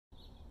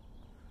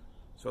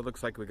So it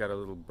looks like we got a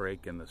little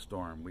break in the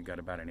storm. We got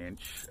about an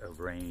inch of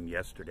rain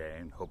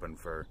yesterday and hoping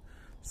for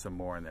some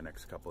more in the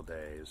next couple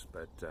days.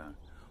 But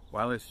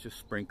while it's just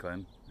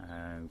sprinkling,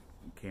 I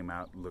came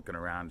out looking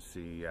around to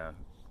see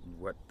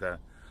what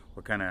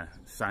kind of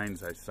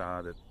signs I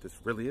saw that this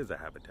really is a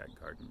habitat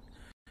garden.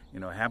 You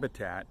know,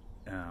 habitat,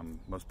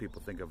 most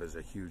people think of as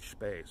a huge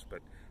space, but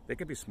they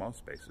can be small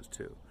spaces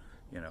too.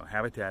 You know,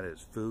 habitat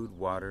is food,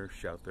 water,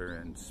 shelter,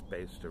 and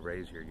space to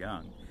raise your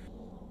young.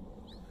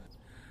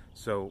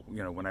 So,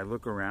 you know, when I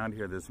look around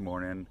here this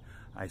morning,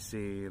 I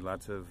see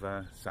lots of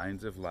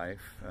signs of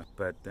life,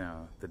 but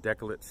the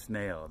decolate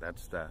snail,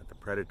 that's the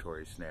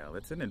predatory snail.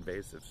 It's an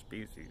invasive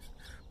species,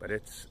 but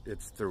it's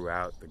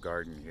throughout the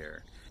garden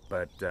here.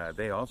 But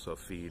they also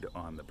feed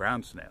on the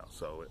brown snail,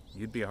 so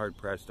you'd be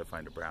hard-pressed to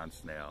find a brown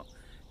snail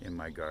in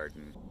my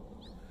garden.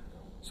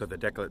 So the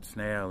decolate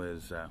snail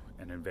is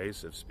an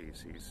invasive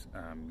species.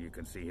 You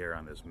can see here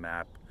on this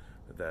map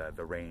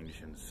the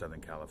range in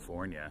Southern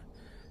California.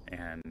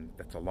 And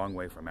that's a long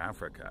way from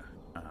Africa,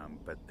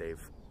 but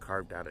they've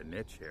carved out a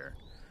niche here,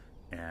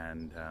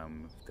 and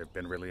they've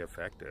been really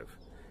effective.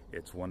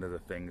 It's one of the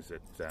things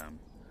that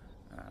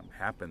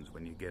happens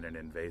when you get an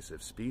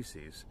invasive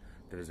species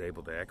that is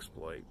able to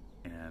exploit,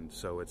 and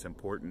so it's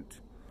important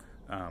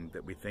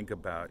that we think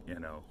about, you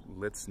know,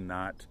 let's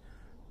not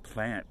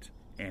plant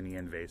any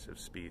invasive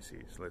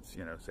species. Let's,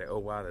 you know, say, oh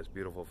wow, that's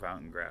beautiful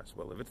fountain grass.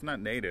 Well, if it's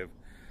not native,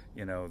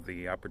 you know,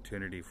 the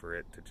opportunity for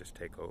it to just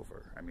take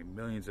over. I mean,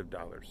 millions of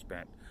dollars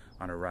spent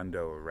on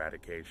arundo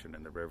eradication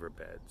in the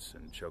riverbeds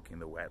and choking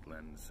the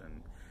wetlands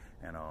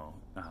and all.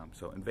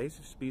 So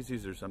invasive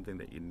species are something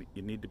that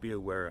you need to be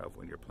aware of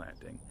when you're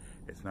planting.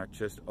 It's not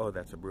just, oh,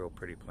 that's a real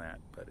pretty plant,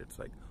 but it's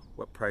like,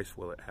 what price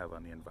will it have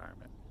on the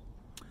environment?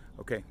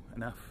 Okay,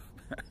 enough.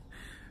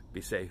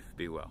 Be safe,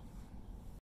 be well.